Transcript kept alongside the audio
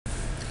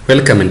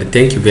Welcome and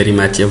thank you very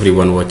much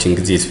everyone watching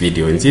this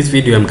video. In this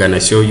video I'm gonna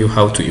show you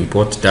how to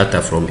import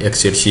data from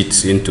Excel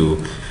sheets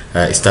into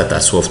STATA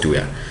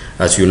software.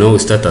 As you know,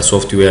 STATA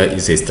software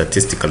is a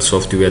statistical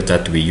software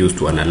that we use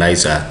to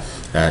analyze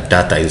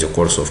data in the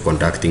course of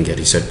conducting a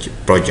research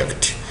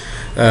project.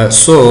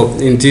 So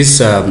in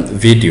this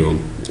video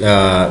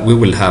we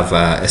will have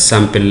a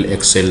sample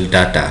Excel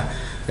data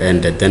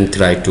and then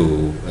try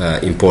to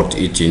import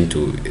it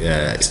into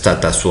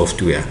STATA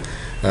software.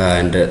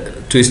 And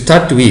to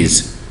start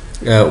with,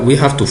 we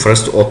have to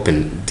first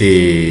open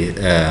the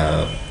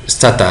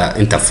STATA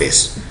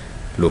interface.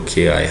 Look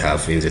here, I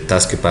have in the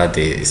taskbar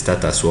the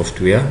STATA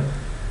software.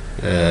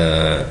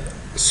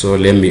 So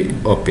let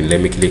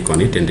me click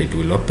on it and it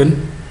will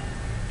open.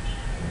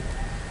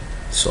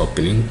 It's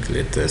opening.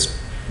 Let us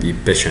be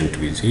patient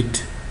with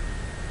it.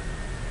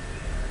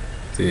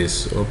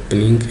 This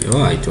opening.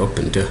 Oh, it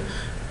opened.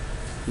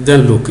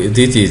 Then look,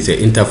 this is the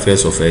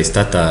interface of a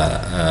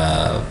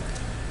STATA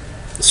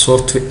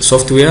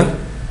software,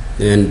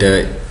 and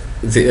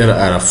there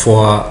are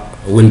 4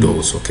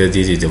 windows. Okay,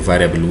 this is the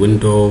variable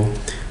window,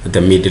 the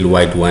middle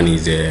white one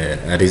is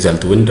a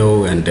result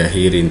window, and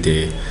here in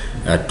the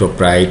top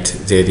right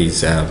there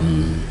is a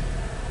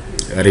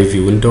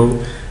review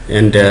window,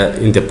 and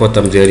in the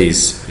bottom there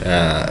is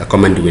a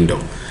command window.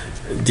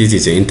 This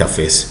is the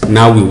interface.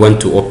 Now we want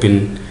to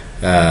open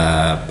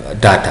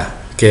data.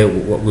 Okay,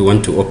 we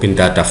want to open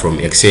data from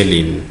Excel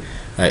in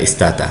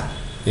STATA,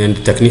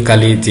 and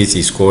technically this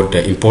is called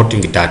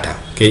importing data.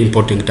 Okay,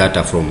 importing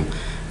data from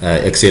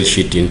Excel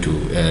sheet into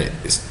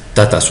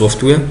STATA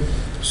software.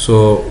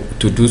 So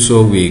to do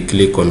so, we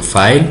click on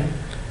File,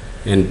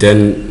 and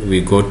then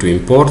we go to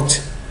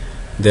Import.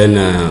 Then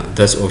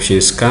those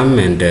options come,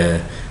 and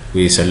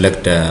we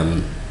select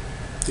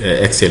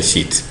Excel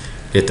sheet.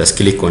 Let us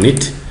click on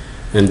it,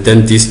 and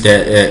then this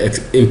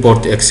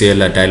Import Excel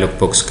dialog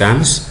box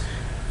comes.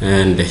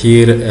 And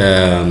here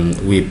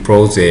we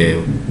browse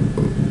the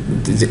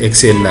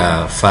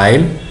Excel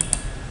file.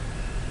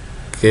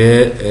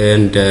 Okay,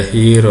 and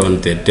here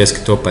on the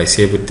desktop I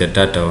saved the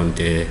data on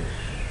the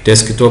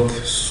desktop.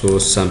 So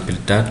sample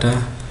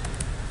data,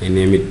 I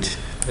name it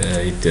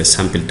the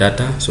sample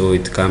data. So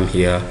it come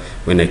here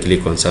when I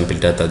click on sample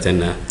data.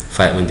 Then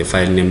on the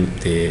file name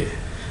the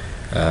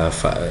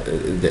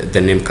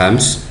name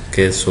comes.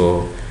 Okay,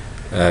 so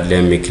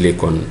let me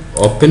click on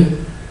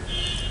open.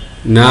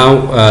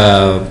 Now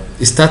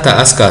STATA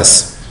asks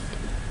us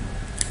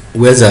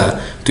whether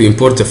to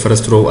import the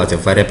first row as a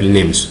variable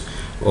names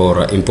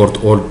or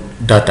import all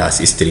data as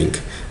a string.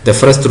 The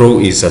first row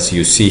is, as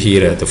you see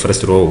here, the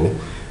first row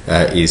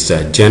is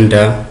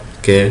gender,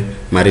 okay,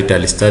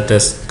 marital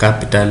status,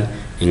 capital,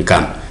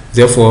 income.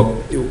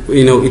 Therefore,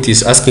 you know, it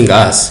is asking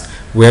us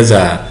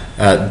whether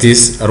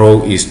this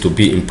row is to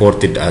be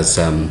imported as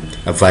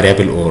a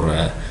variable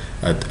or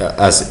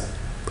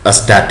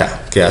as data,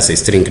 okay, as a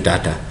string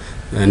data.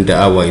 And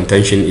our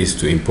intention is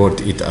to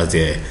import it as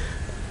a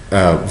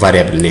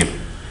variable name.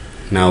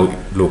 Now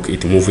look,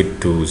 it moved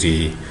it to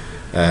the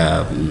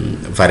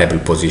variable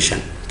position.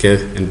 Okay,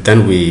 and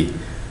then we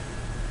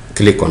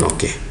click on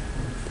OK.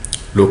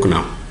 Look,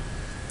 now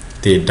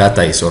the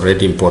data is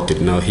already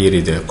imported. Now here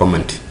is the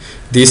comment.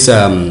 This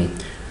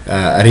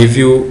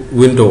review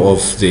window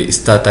of the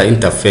STATA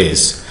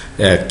interface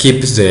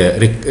keeps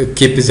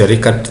the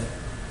record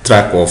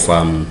track of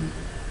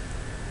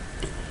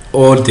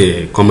all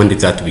the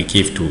commands that we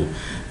give to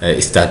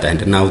STATA,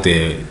 and now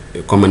the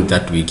command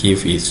that we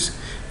give is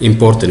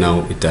import.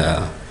 Now it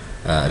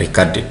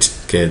recorded,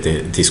 okay,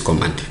 this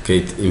command,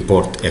 okay,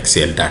 import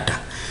Excel data.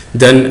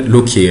 Then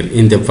look here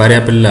in the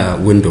variable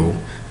window,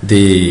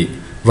 the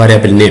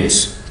variable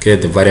names. Okay,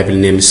 the variable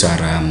names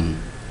are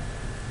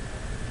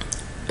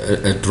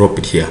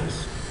dropped here.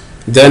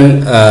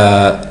 Then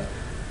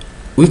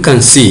we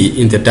can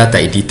see in the data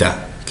editor,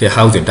 okay,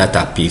 how the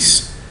data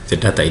appears. The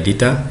data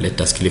editor,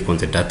 let us click on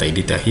the data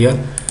editor here,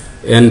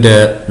 and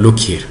look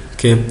here.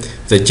 Okay,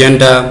 the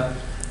gender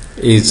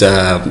is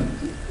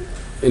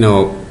you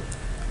know,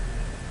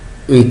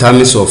 in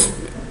terms of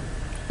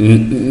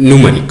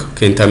numeric.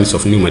 Okay, in terms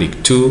of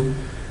numeric, 2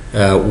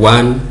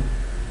 1,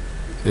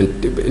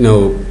 and you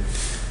know,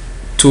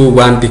 2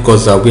 1,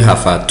 because we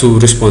have 2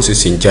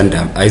 responses in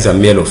gender, either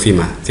male or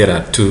female. There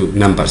are 2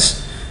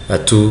 numbers,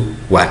 2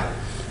 1.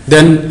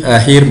 Then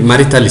here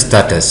marital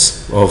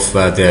status of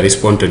the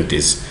respondent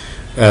is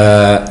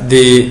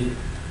the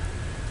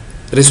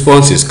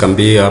responses can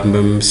be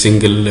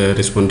single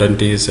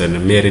respondents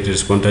and married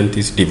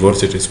respondents,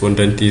 divorced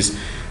respondents,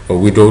 or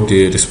widowed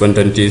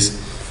respondents.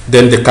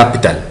 Then the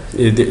capital.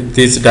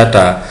 This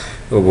data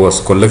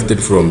was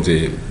collected from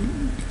the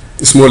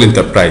small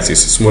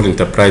enterprises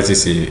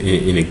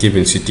in a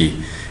given city,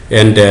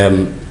 and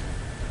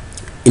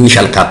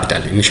initial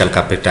capital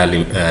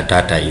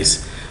data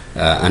is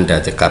under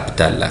the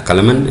capital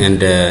column,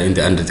 and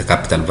under the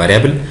capital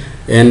variable,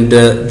 and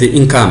the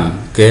income.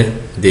 Okay,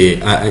 the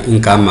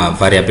income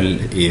variable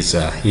is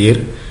here,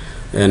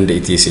 and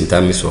it is in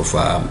terms of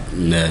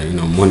you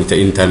know, monitor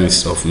in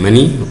terms of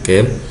money.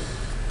 Okay,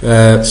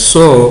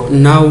 So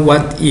now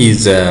what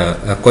is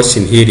a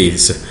question here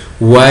is,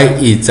 why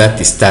is that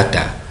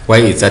STATA? Why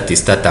is that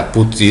STATA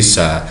put these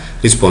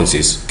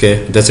responses?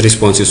 Okay, that's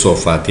responses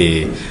of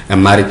the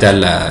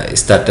marital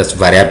status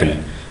variable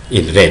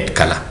in red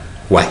color.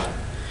 Why?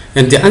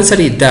 And the answer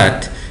is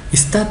that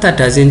STATA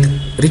doesn't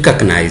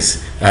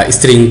recognize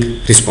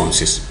string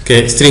responses.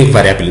 Okay, string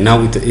variable.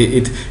 Now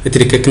it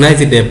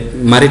recognizes the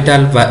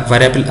marital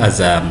variable as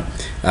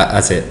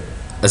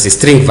a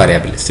string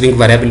variable. String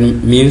variable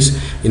means,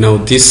 you know,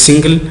 this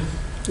single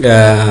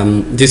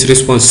this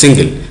response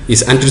single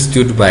is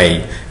understood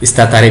by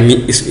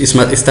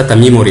STATA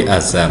memory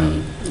as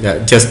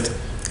just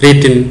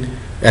written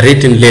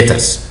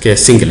letters. Okay,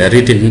 singular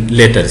written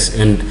letters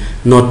and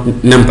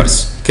not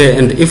numbers. Okay,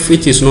 and if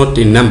it is not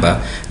in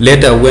number,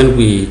 later when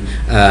we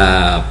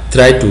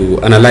try to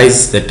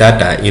analyze the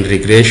data in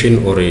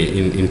regression or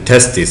in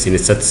tests, in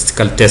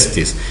statistical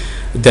tests,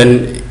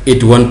 then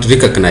it won't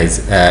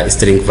recognize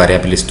string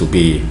variables to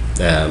be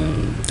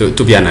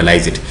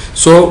analyzed.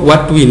 So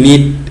what we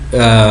need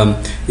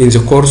in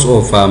the course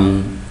of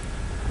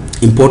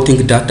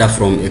importing data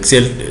from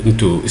Excel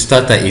into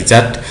STATA is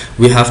that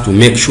we have to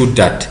make sure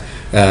that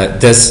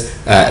this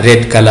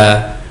red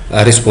color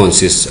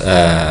responses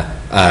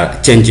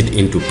are changed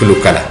into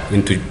blue color.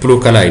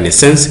 In a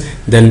sense,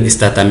 then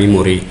STATA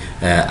memory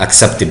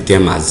accepted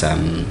them as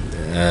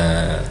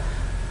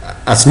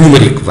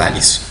numeric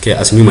values. Okay,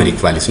 as numeric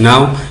values.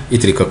 Now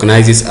it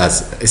recognizes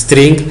as a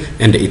string,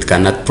 and it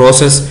cannot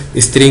process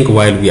a string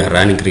while we are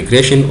running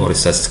regression or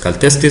statistical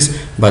tests,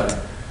 but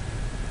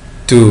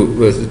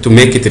to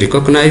make it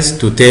recognize,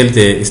 to tell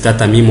the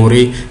STATA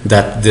memory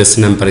that this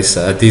numbers,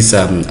 these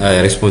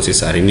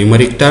responses are in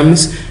numeric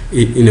terms,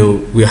 you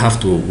know, we have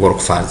to work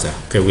further.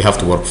 Okay, we have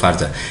to work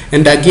further.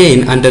 And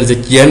again, under the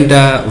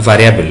gender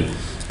variable,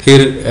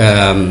 here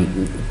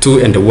 2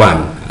 and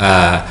 1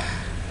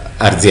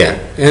 are there,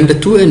 and the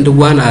 2 and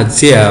 1 are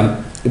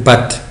there,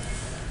 but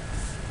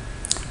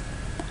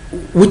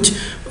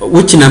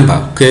which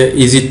number? Okay,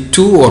 is it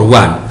 2 or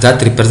 1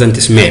 that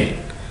represents male?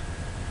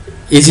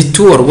 Is it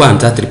 2 or 1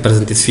 that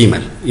represents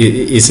female?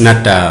 Is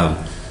not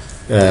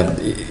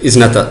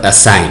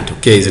assigned.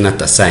 Okay, is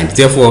not assigned.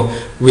 Therefore,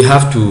 we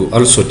have to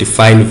also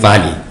define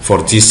value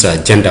for this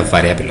gender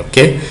variable.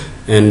 Okay,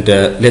 and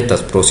let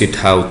us proceed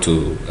how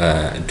to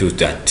do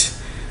that.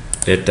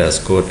 Let us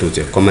go to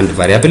the command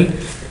variable,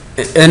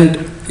 and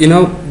you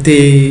know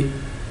the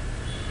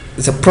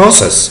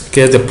process.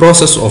 Okay, the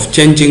process of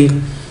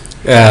changing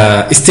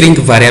string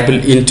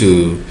variable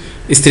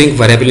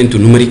into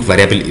numeric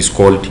variable is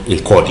called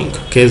encoding.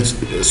 Okay,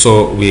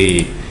 so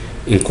we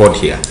encode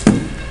here.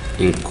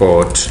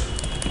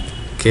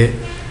 Okay,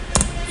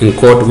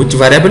 encode which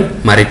variable?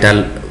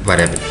 Marital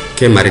variable.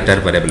 Okay, marital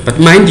variable. But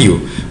mind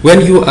you,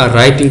 when you are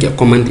writing a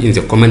command in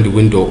the command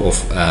window of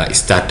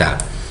STATA,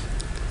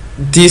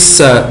 this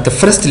the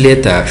first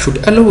letter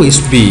should always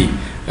be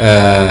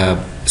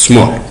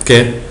small.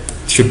 Okay,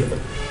 should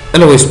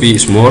always be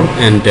small,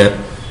 and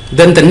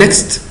then the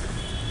next,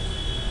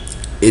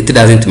 it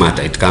doesn't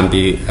matter. It can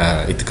be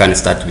it can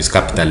start with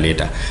capital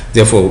letter.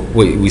 Therefore,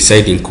 we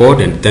said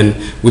encode, and then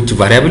which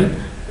variable?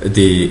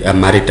 The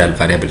marital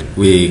variable.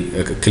 We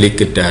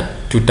click it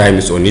 2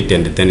 times on it,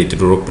 and then it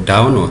drop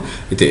down, or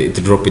it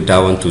drop it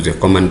down to the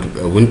command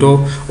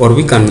window, or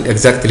we can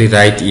exactly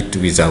write it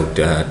without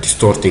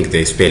distorting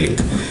the spelling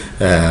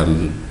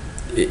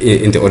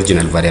in the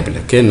original variable.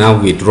 Okay,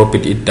 now we drop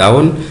it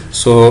down.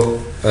 So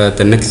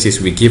the next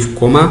is we give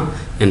comma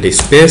and a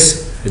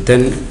space,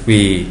 then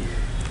we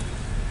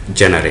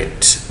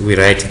generate. We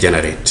write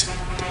generate,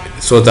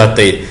 so that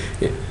the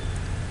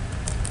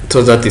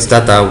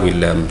STATA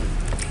will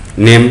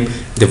name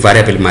the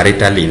variable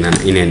marital in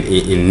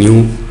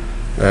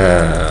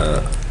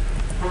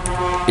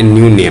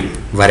new name,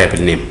 variable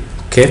name.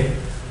 Okay,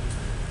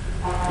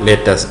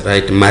 let us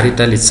write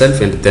marital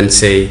itself, and then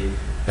say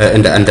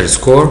and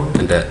underscore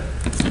and n.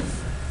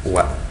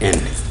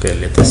 Okay,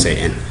 let us say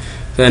n.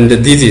 And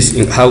this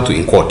is how to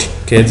encode.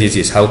 Okay, this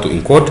is how to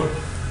encode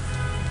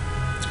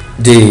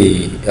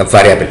the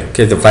variable.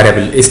 Okay, the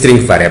variable, a string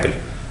variable,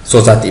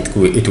 so that it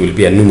will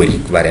be a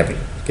numeric variable.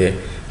 Okay,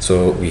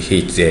 so we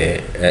hit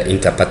the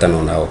enter button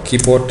on our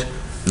keyboard.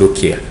 Look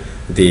here,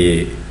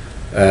 the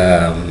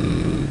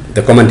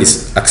command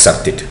is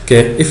accepted.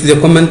 Okay, if the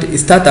command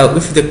is STATA,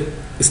 if the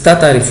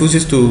STATA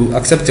refuses to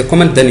accept the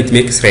command, then it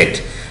makes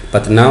red.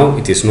 But now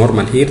it is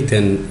normal here,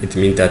 then it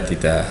means that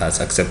it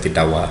has accepted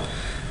our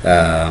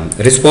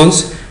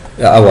response,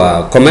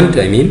 our command,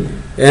 I mean.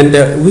 And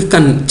we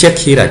can check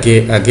here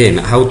again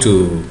how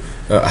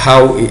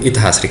it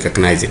has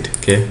recognized it.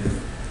 Okay,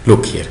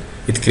 look here,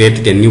 it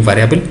created a new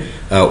variable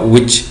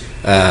which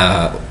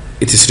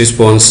its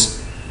response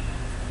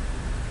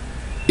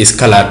is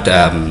colored.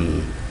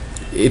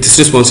 Its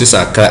responses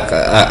are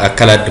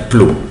colored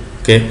blue.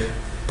 Okay,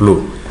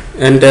 blue,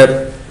 and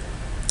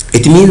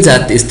it means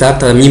that the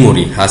STATA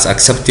memory has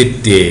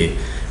accepted the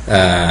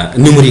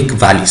numeric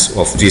values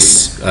of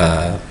these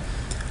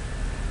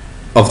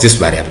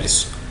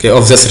variables. Okay,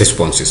 of these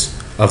responses.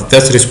 Of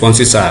these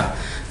responses are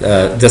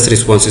these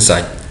responses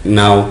are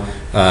now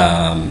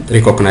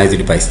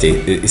recognized by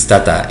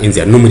STATA in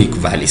their numeric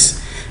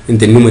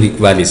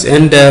values.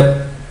 And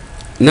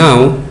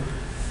now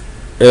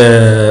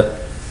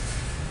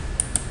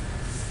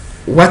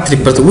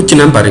which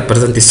number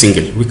represents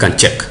single? We can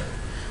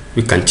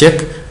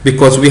check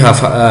because we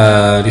have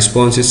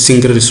responses: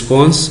 single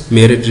response,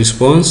 married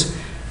response,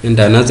 and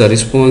another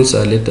response.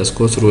 Let us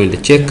go through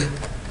and check.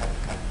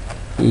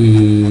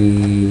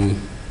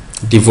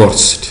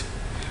 Divorced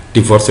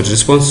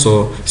response.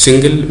 So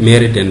single,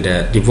 married, and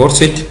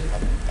divorced.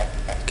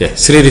 Okay,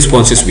 3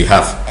 responses we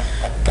have.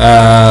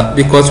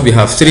 Because we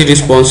have 3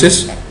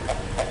 responses,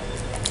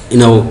 you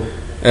know,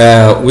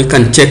 we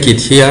can check it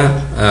here.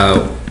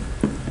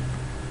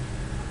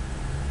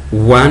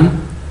 1.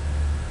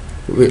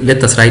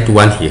 Let us write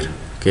 1 here.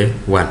 Okay,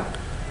 1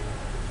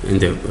 in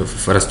the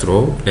first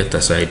row. Let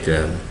us write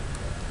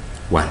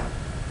 1.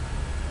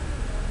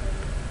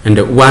 And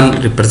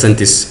 1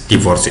 represents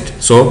divorced.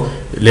 So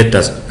let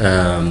us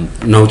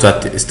know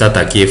that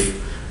STATA gave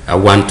a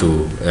 1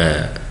 to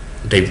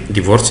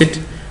divorced.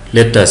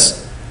 Let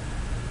us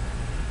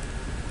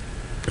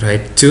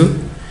write 2,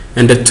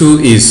 and the 2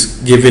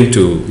 is given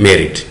to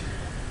married.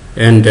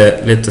 And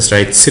let us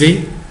write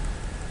 3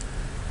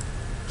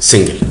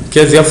 single.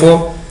 Okay,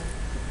 therefore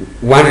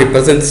 1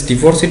 represents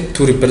divorced,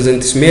 2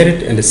 represents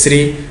married, and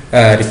 3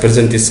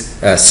 represents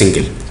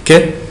single.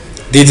 Okay,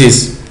 this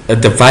is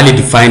the value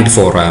defined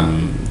for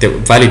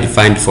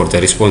the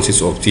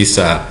responses of this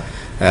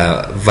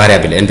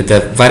variable, and the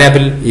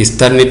variable is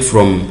turned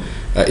from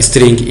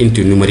string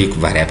into numeric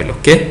variable.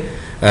 Okay,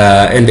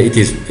 and it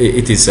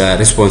is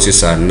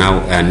responses are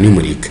now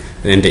numeric,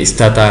 and the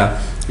STATA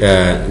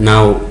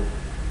now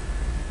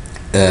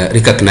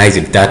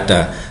recognized that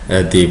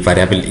the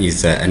variable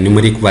is a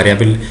numeric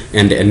variable,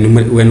 and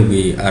when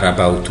we are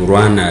about to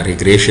run a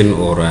regression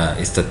or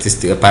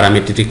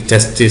parametric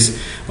tests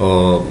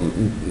or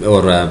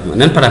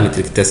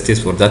non-parametric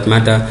tests for that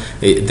matter,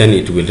 then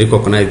it will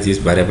recognize this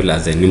variable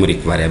as a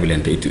numeric variable,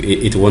 and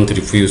it won't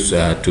refuse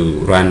to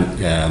run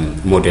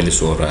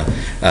models or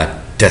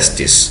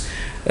tests.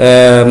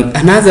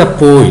 Another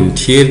point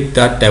here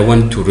that I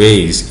want to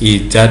raise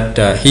is that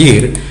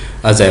here,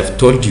 as I have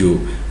told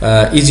you,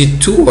 is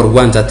it 2 or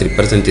 1 that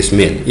represents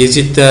male? Is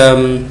it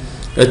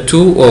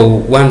 2 or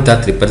 1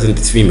 that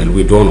represents female?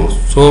 We don't know.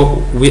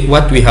 So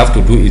what we have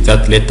to do is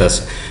that let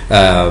us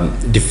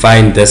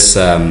define this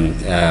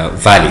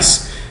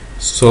values.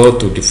 So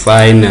to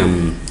define,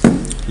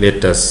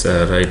 let us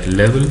write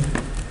level,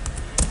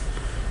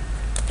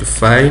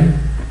 define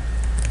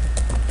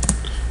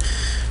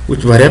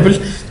which variable?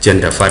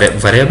 Gender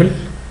variable.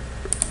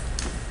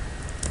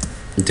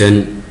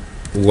 Then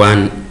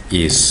 1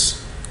 is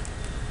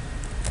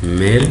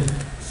male,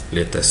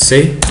 let us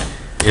say,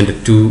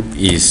 and 2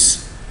 is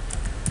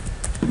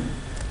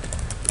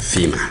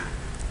female.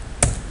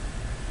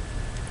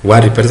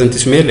 1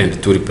 represents male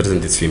and 2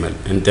 represents female,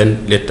 and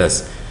then let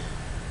us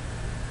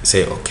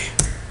say okay.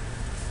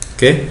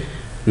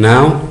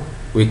 Now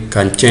we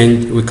can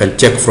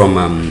check from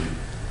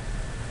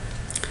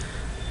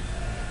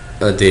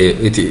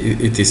it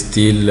is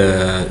still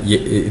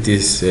it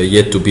is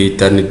yet to be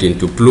turned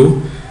into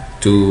blue.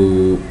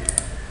 To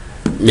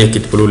make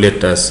it blue,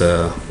 let us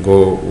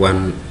go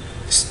 1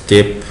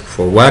 step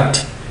forward,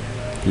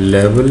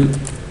 level,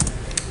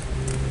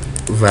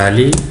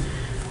 value,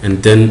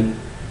 and then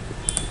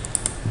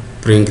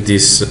bring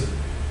this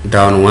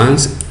down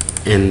once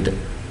and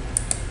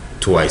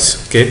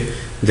twice. Okay,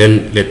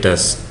 then let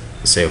us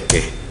say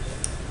okay.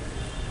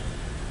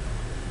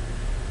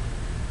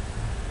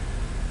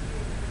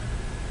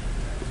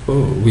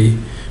 Oh, we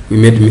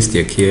made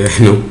mistake here.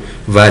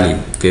 Value.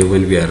 Okay,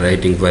 when we are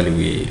writing value,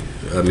 we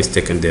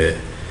mistaken the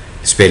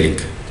spelling.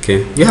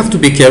 Okay, you have to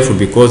be careful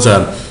because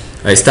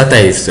STATA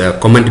is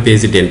command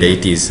based, and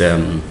it is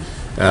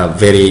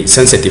very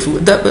sensitive.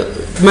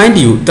 Mind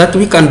you that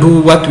we can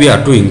do what we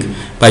are doing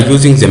by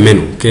using the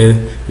menu. Okay,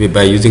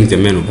 by using the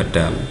menu, but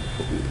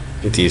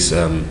it is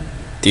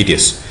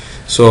tedious.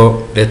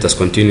 So let us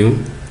continue.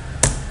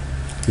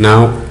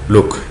 Now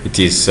look, it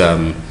is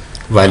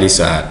values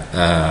are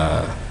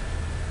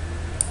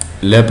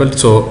labeled.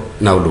 So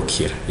now look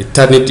here, it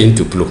turned it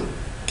into blue.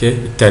 Okay,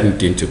 it turned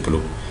it into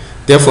blue.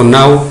 Therefore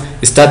now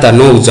STATA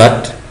knows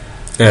that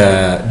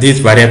this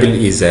variable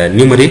is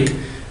numeric,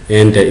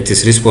 and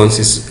its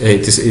responses,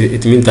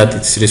 it means that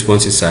its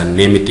responses are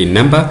named in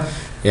number,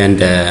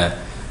 and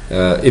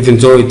even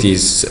though it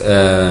is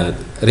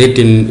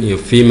written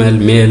female,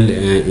 male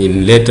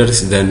in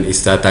letters, then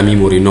STATA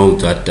memory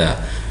knows that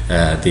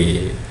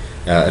the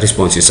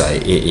responses are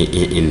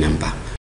in number.